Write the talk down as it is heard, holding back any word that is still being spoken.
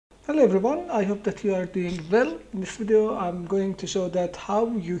Hello everyone, I hope that you are doing well. In this video I'm going to show that how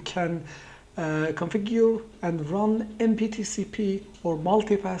you can configure and run MPTCP or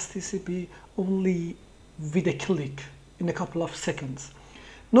Multipath TCP only with a click in a couple of seconds.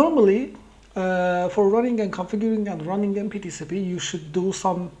 Normally for running and configuring and running MPTCP you should do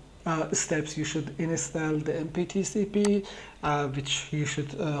some steps. You should install the MPTCP, which you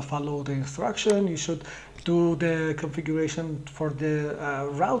should follow the instruction. You should do the configuration for the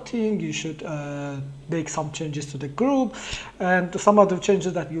routing. You should make some changes to the group and some other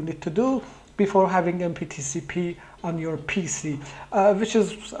changes that you need to do before having MPTCP on your PC, which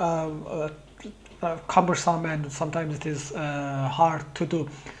is cumbersome and sometimes it is hard to do.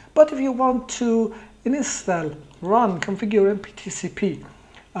 But if you want to install, run, configure MPTCP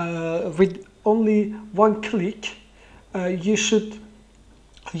with only one click,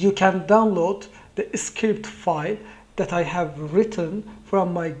 you can download the script file that I have written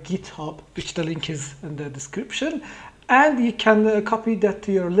from my GitHub, which the link is in the description, and you can copy that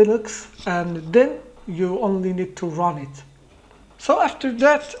to your Linux, and then you only need to run it. So after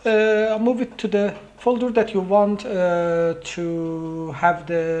that, move it to the folder that you want to have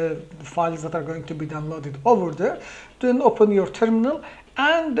the files that are going to be downloaded over there. Then open your terminal,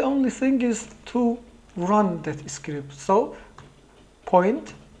 and the only thing is to run that script. So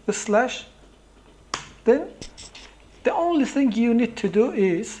 /, then the only thing you need to do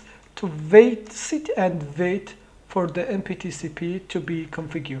is to sit and wait for the MPTCP to be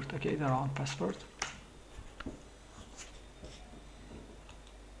configured. Okay, the wrong password.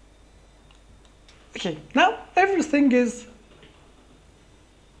 Okay, now everything is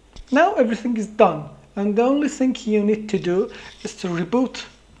done, and the only thing you need to do is to reboot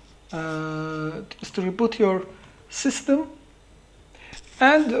your system.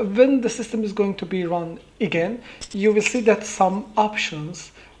 And when the system is going to be run again, you will see that some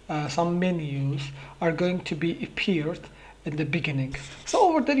options, some menus are going to be appeared in the beginning. So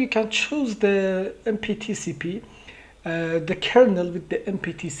over there you can choose the MPTCP, the kernel with the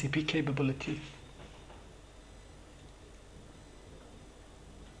MPTCP capability.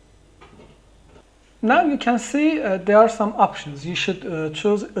 Now you can see there are some options. You should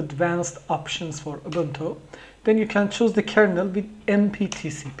choose advanced options for Ubuntu. Then you can choose the kernel with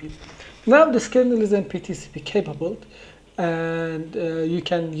MPTCP. Now this kernel is MPTCP capable, and you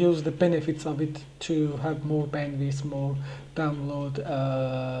can use the benefits of it to have more bandwidth, more download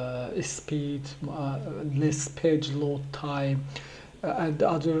speed, less page load time, and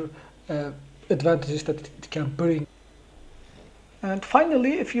other advantages that it can bring. And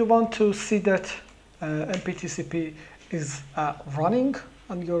finally, if you want to see that MPTCP is running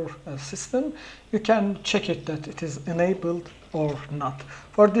on your system, you can check it that it is enabled or not.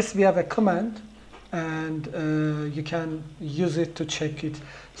 For this we have a command, and you can use it to check it.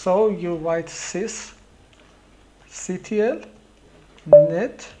 So you write sys ctl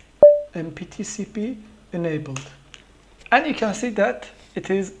net MPTCP enabled, and you can see that it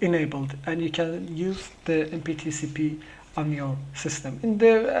is enabled, and you can use the MPTCP on your system. In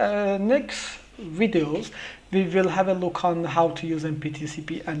the next videos we will have a look on how to use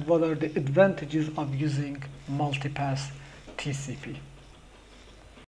MPTCP and what are the advantages of using Multipath TCP.